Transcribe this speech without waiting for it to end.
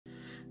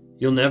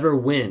You'll never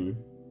win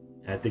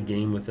at the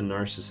game with a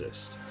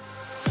narcissist.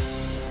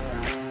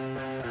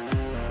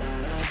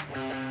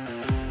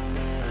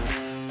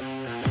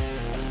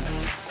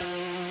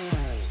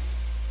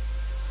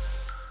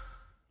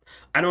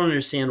 I don't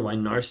understand why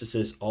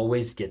narcissists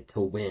always get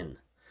to win.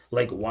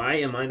 Like, why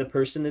am I the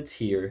person that's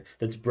here,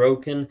 that's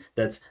broken,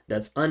 that's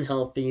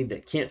unhealthy,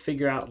 that can't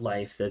figure out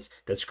life,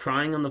 that's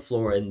crying on the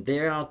floor, and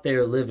they're out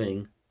there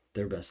living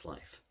their best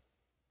life?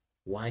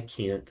 Why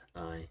can't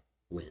I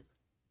win?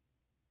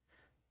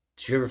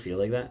 Do you ever feel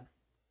like that?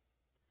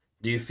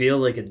 Do you feel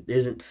like it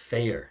isn't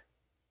fair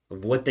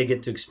of what they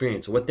get to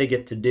experience, what they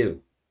get to do?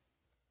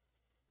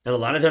 And a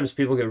lot of times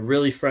people get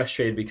really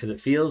frustrated because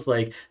it feels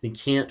like they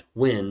can't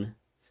win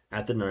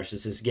at the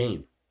narcissist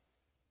game.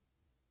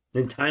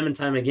 And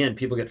time again,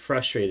 people get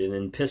frustrated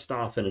and pissed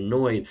off and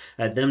annoyed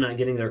at them not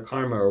getting their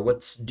karma or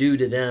what's due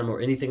to them or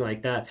anything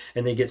like that.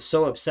 And they get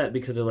so upset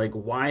because they're like,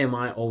 why am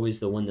I always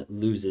the one that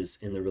loses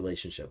in the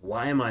relationship?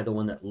 Why am I the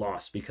one that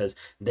lost? Because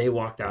they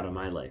walked out of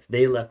my life.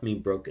 They left me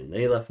broken.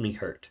 They left me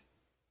hurt.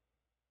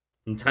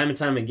 And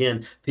time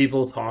again,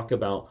 people talk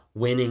about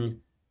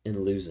winning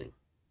and losing.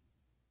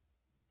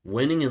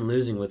 Winning and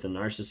losing with a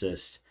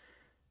narcissist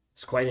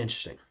is quite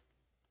interesting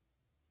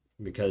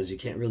because you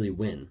can't really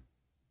win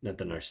at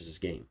the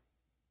narcissist game.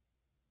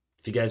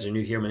 If you guys are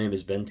new here, my name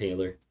is Ben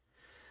Taylor.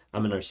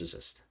 I'm a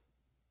narcissist.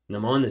 And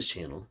I'm on this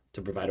channel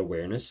to provide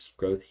awareness,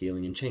 growth,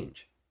 healing, and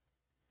change.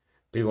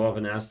 People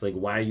often ask, like,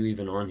 why are you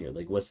even on here?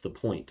 Like, what's the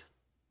point?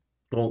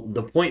 Well,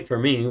 the point for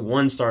me,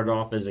 one, started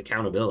off as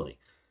accountability.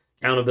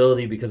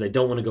 Accountability because I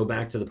don't want to go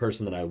back to the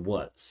person that I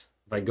was.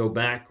 If I go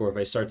back or if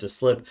I start to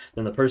slip,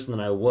 then the person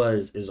that I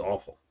was is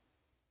awful.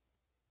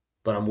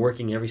 But I'm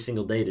working every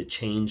single day to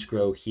change,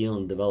 grow, heal,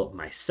 and develop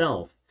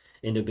myself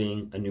into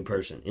being a new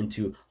person,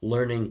 into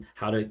learning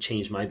how to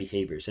change my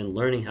behaviors and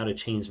learning how to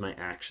change my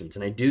actions.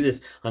 And I do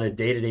this on a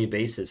day-to-day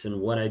basis.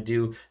 And what I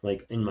do,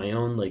 like in my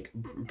own like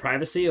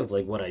privacy of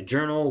like what I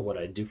journal, what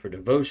I do for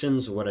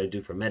devotions, what I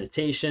do for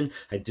meditation,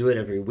 I do it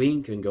every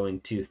week and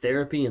going to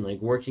therapy and like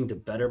working to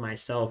better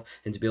myself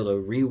and to be able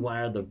to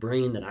rewire the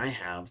brain that I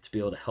have to be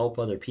able to help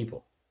other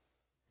people,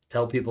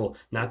 tell people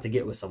not to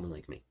get with someone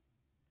like me,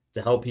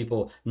 to help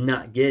people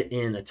not get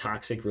in a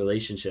toxic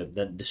relationship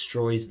that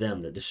destroys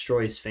them, that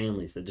destroys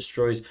families, that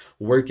destroys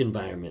work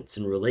environments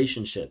and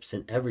relationships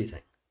and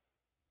everything.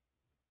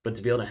 But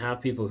to be able to have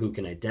people who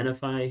can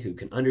identify, who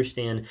can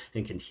understand,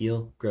 and can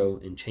heal, grow,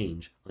 and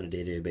change on a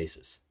day-to-day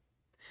basis.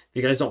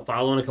 If you guys don't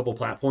follow on a couple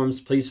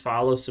platforms, please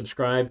follow,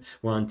 subscribe.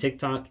 We're on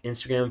TikTok,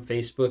 Instagram,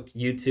 Facebook,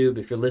 YouTube.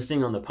 If you're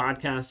listening on the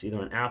podcast,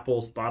 either on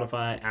Apple,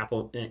 Spotify,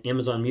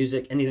 Amazon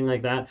Music, anything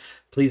like that,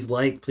 please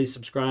like, please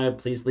subscribe,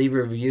 please leave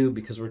a review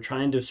because we're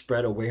trying to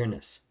spread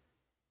awareness.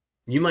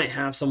 You might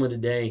have someone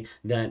today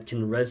that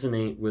can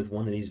resonate with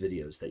one of these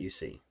videos that you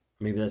see.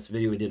 Maybe that's the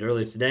video we did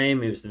earlier today.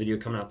 Maybe it's the video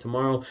coming out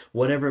tomorrow.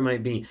 Whatever it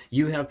might be,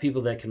 you have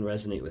people that can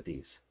resonate with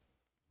these.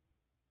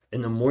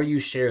 And the more you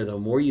share, the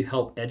more you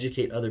help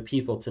educate other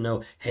people to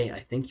know, hey, I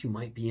think you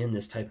might be in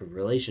this type of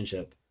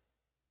relationship.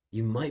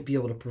 You might be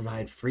able to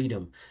provide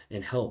freedom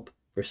and help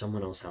for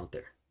someone else out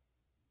there.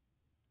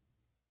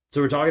 So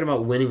we're talking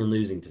about winning and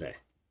losing today,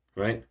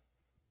 right?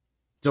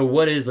 So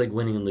what is like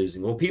winning and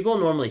losing? Well, people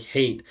normally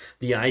hate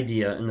the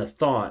idea and the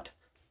thought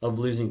of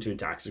losing to a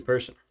toxic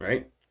person,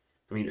 right?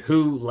 I mean,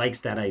 who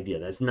likes that idea?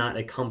 That's not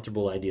a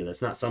comfortable idea.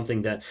 That's not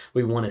something that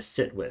we want to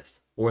sit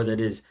with or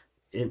that is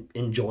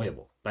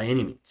enjoyable by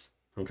any means,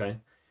 okay?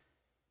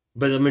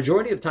 But the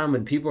majority of time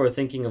when people are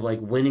thinking of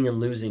like winning and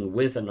losing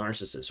with a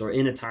narcissist or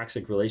in a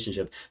toxic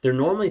relationship, they're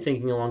normally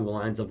thinking along the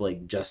lines of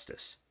like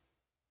justice.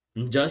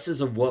 Justice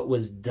of what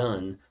was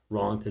done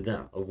wrong to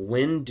them, of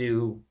when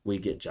do we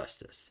get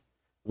justice?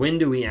 When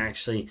do we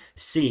actually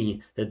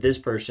see that this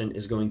person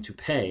is going to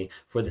pay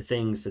for the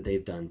things that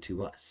they've done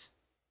to us?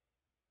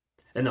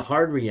 And the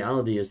hard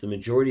reality is the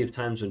majority of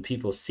times when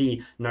people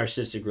see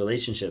narcissistic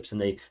relationships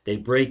and they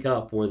break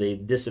up or they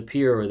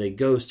disappear or they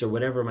ghost or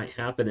whatever might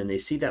happen and they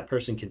see that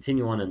person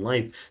continue on in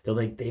life, they're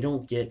like, they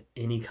don't get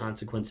any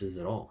consequences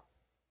at all.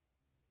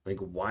 Like,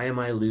 why am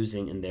I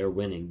losing and they're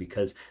winning?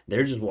 Because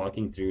they're just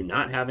walking through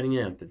not having any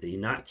empathy,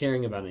 not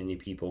caring about any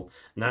people,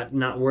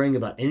 not worrying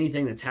about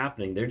anything that's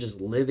happening. They're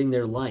just living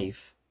their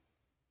life.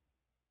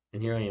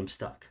 And here I am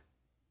stuck.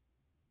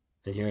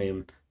 And here I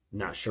am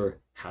not sure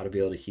how to be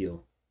able to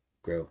heal,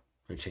 grow,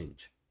 or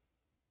change.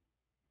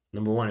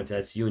 Number one, if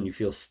that's you and you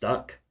feel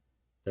stuck,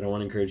 then I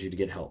want to encourage you to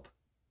get help.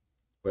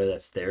 Whether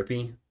that's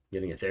therapy,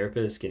 getting a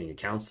therapist, getting a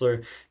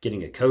counselor,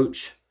 getting a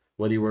coach,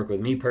 whether you work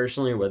with me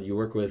personally or whether you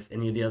work with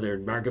any of the other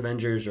Narc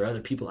Avengers or other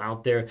people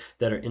out there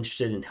that are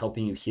interested in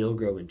helping you heal,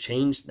 grow, and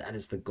change, that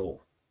is the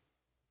goal.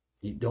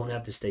 You don't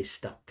have to stay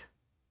stuck,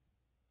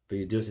 but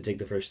you do have to take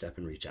the first step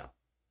and reach out.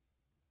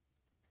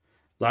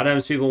 A lot of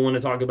times people want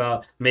to talk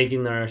about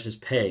making the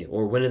narcissist pay,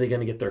 or when are they going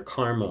to get their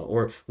karma,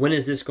 or when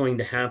is this going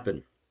to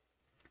happen?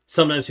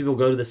 Sometimes people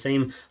go to the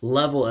same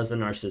level as the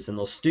narcissist and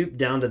they'll stoop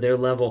down to their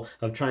level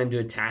of trying to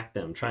attack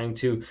them, trying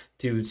to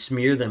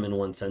smear them in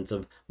one sense,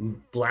 of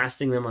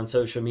blasting them on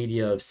social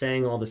media, of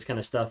saying all this kind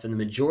of stuff. And the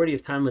majority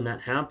of time when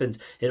that happens,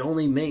 it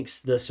only makes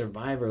the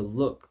survivor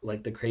look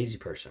like the crazy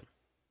person,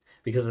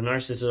 because the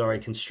narcissist has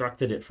already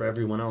constructed it for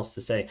everyone else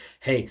to say,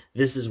 hey,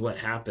 this is what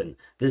happened.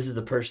 This is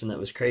the person that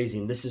was crazy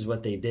and this is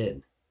what they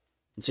did.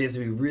 And so you have to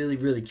be really,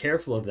 really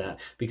careful of that,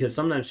 because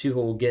sometimes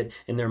people will get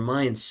in their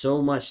mind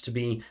so much to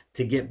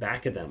get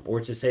back at them,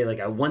 or to say, like,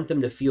 I want them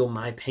to feel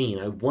my pain.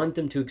 I want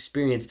them to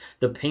experience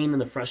the pain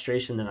and the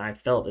frustration that I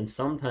felt. And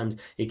sometimes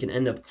it can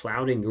end up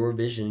clouding your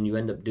vision and you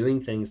end up doing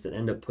things that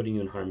end up putting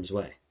you in harm's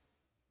way.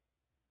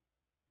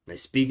 And I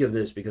speak of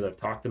this because I've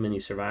talked to many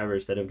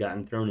survivors that have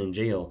gotten thrown in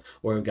jail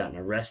or have gotten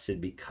arrested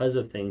because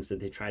of things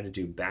that they try to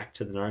do back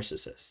to the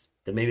narcissist,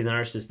 that maybe the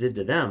narcissist did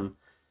to them,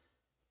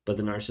 but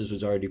the narcissist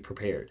was already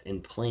prepared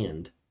and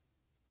planned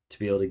to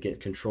be able to get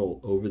control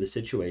over the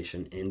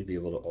situation and to be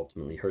able to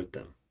ultimately hurt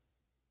them.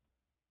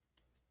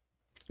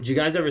 Did you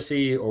guys ever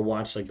see or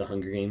watch like the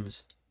Hunger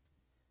Games?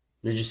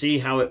 Did you see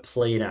how it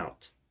played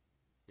out?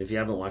 If you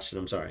haven't watched it,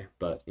 I'm sorry,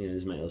 but this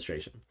is my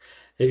illustration.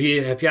 If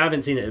you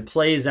haven't seen it, it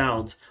plays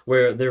out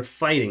where they're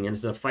fighting, and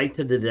it's a fight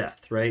to the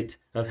death, right?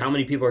 Of how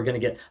many people are going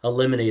to get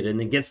eliminated, and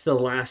it gets to the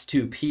last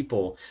two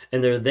people,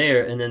 and they're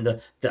there, and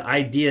then the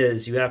idea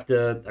is you have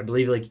to, I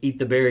believe, like eat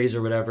the berries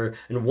or whatever,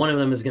 and one of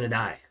them is going to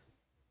die.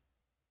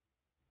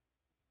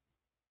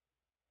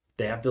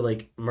 They have to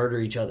like murder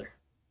each other,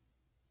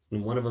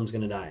 and one of them's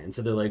going to die. And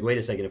so they're like, wait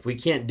a second, if we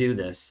can't do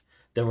this,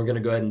 then we're going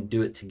to go ahead and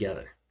do it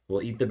together.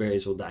 We'll eat the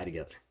berries, we'll die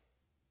together.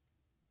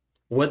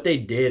 What they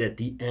did at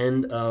the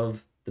end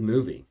of the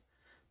movie,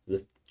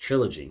 the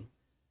trilogy,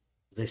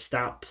 is they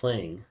stopped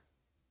playing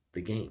the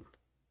game.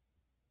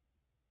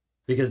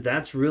 Because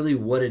that's really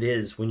what it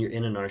is when you're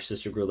in a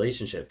narcissistic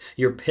relationship.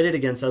 You're pitted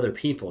against other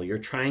people. You're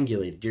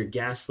triangulated. You're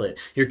gaslit.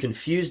 You're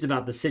confused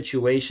about the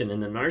situation.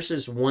 And the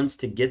narcissist wants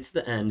to get to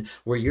the end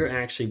where you're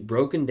actually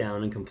broken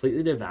down and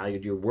completely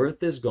devalued. Your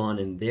worth is gone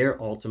and they're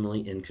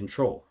ultimately in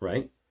control,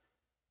 right?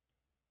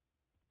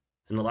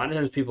 And a lot of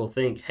times people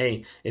think,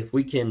 hey, if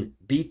we can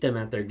beat them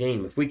at their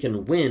game, if we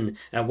can win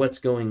at what's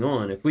going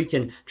on, if we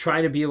can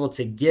try to be able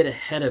to get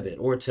ahead of it,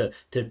 or to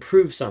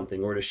prove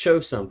something, or to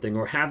show something,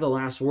 or have the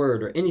last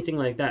word, or anything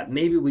like that,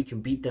 maybe we can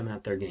beat them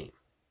at their game.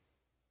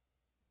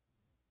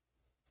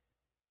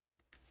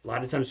 A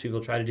lot of times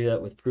people try to do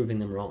that with proving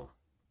them wrong,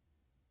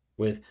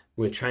 with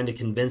trying to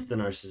convince the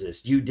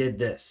narcissist, you did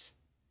this.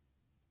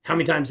 How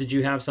many times did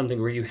you have something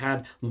where you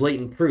had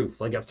blatant proof?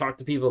 Like, I've talked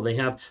to people, they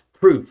have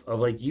proof of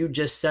like, you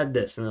just said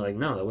this, and they're like,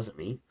 no, that wasn't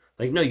me.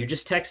 Like, no, you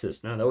just texted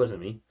this. No, that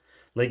wasn't me.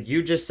 Like,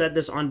 you just said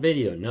this on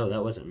video. No,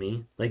 that wasn't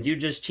me. Like, you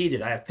just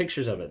cheated. I have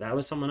pictures of it. That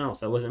was someone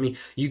else. That wasn't me.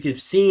 You could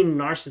have seen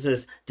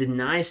narcissists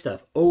deny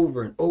stuff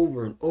over and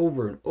over and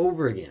over and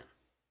over again.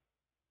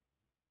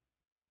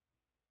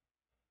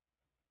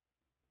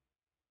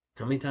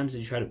 How many times did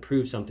you try to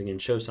prove something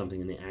and show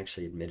something and they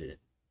actually admitted it?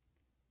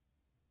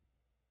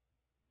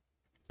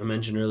 I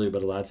mentioned earlier,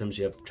 but a lot of times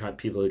you have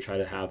people who try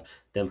to have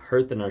them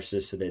hurt the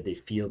narcissist so that they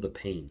feel the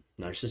pain.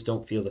 Narcissists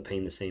don't feel the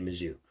pain the same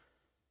as you.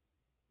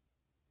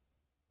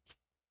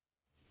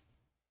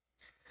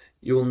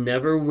 You will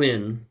never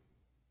win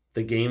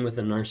the game with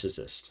a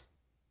narcissist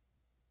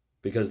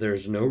because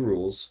there's no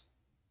rules,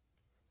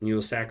 and you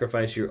will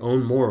sacrifice your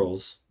own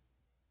morals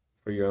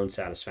for your own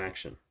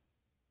satisfaction.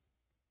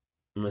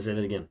 I'm going to say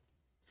that again.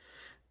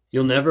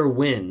 You'll never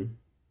win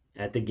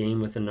at the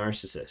game with a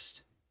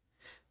narcissist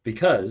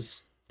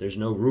because there's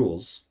no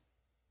rules,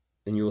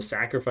 and you will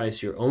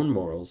sacrifice your own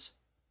morals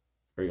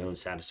for your own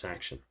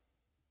satisfaction.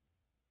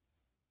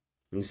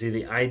 And you see,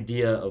 the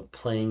idea of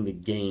playing the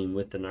game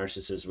with the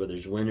narcissist, where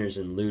there's winners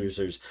and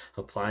losers,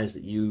 applies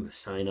that you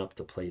sign up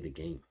to play the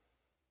game.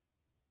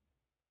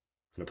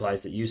 It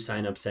applies that you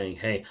sign up saying,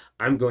 hey,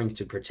 I'm going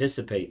to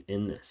participate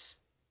in this.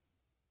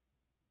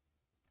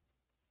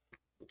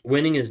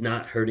 Winning is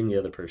not hurting the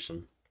other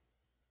person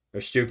or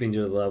stooping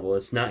to the level.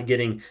 It's not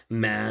getting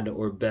mad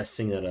or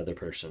besting that other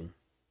person.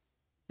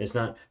 It's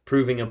not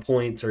proving a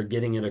point or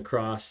getting it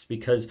across,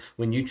 because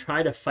when you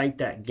try to fight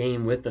that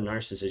game with the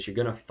narcissist, you're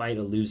going to fight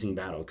a losing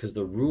battle, because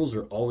the rules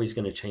are always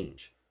going to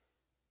change.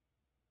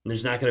 And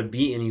there's not going to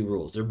be any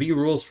rules. There'll be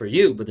rules for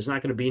you, but there's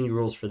not going to be any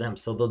rules for them.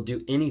 So they'll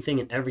do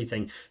anything and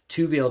everything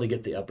to be able to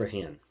get the upper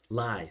hand.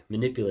 Lie,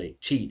 manipulate,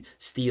 cheat,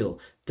 steal,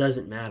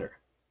 doesn't matter.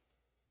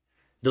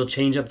 They'll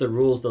change up the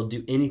rules. They'll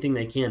do anything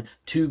they can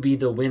to be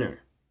the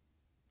winner.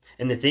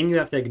 And the thing you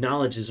have to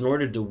acknowledge is, in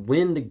order to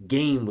win the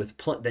game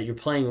that you're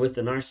playing with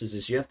the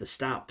narcissist, you have to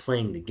stop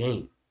playing the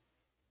game.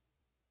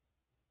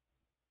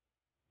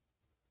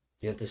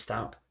 You have to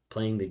stop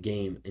playing the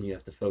game, and you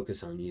have to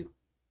focus on you.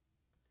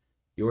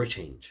 Your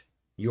change,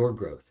 your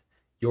growth,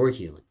 your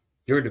healing,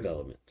 your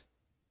development.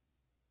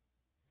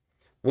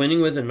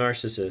 Winning with a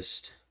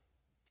narcissist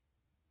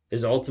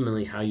is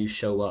ultimately how you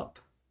show up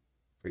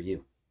for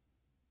you,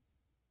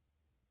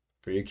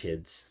 for your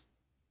kids,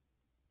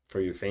 for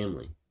your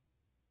family,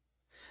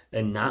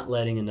 and not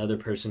letting another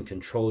person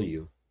control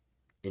you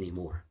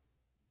anymore.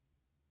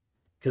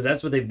 Because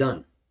that's what they've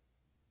done.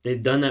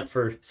 They've done that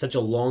for such a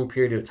long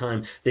period of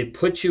time. They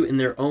put you in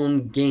their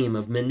own game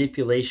of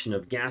manipulation,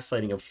 of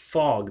gaslighting, of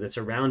fog that's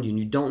around you, and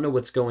you don't know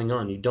what's going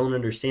on. You don't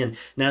understand.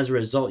 And as a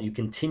result, you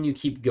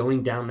keep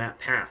going down that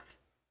path.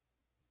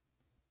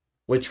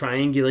 With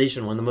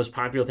triangulation, one of the most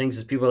popular things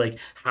is people are like,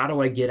 how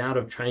do I get out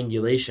of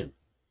triangulation?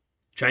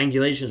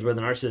 Triangulation is where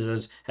the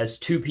narcissist has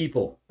two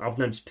people,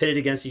 oftentimes pitted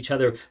against each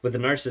other, with the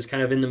narcissist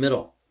kind of in the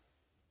middle.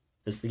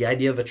 It's the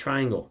idea of a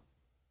triangle.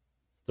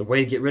 The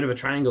way to get rid of a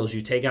triangle is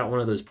you take out one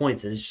of those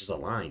points and it's just a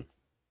line.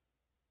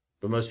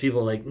 But most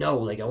people are like, no,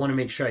 like I want to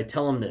make sure I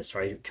tell them this,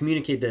 or I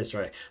communicate this,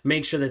 or I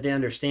make sure that they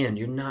understand.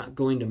 You're not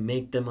going to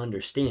make them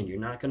understand. You're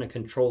not going to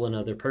control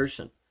another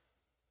person.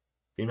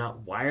 You're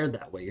not wired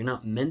that way. You're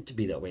not meant to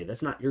be that way.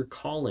 That's not your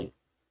calling.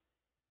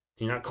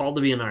 You're not called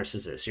to be a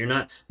narcissist. You're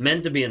not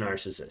meant to be a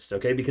narcissist,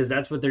 okay? Because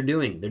that's what they're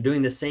doing. They're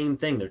doing the same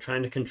thing. They're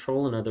trying to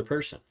control another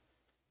person.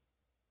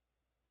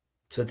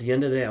 So at the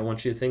end of the day, I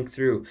want you to think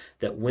through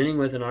that winning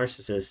with a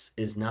narcissist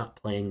is not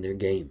playing their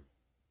game.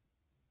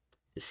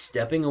 It's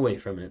stepping away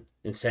from it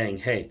and saying,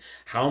 hey,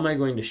 how am I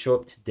going to show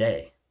up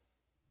today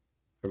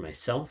for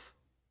myself,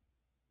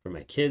 for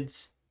my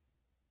kids,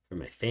 for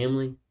my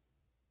family,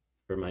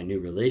 for my new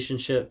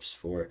relationships,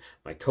 for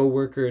my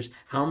coworkers?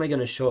 How am I going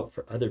to show up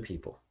for other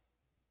people?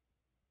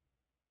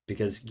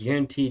 Because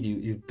guaranteed,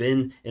 you've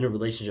been in a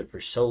relationship for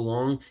so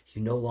long,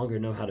 you no longer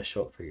know how to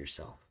show up for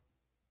yourself.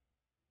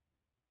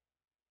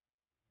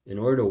 In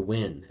order to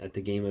win at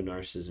the game of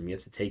narcissism, you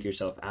have to take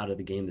yourself out of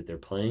the game that they're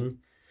playing,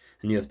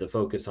 and you have to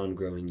focus on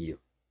growing you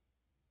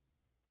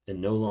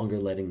and no longer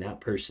letting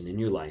that person in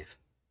your life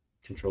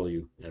control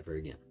you ever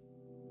again.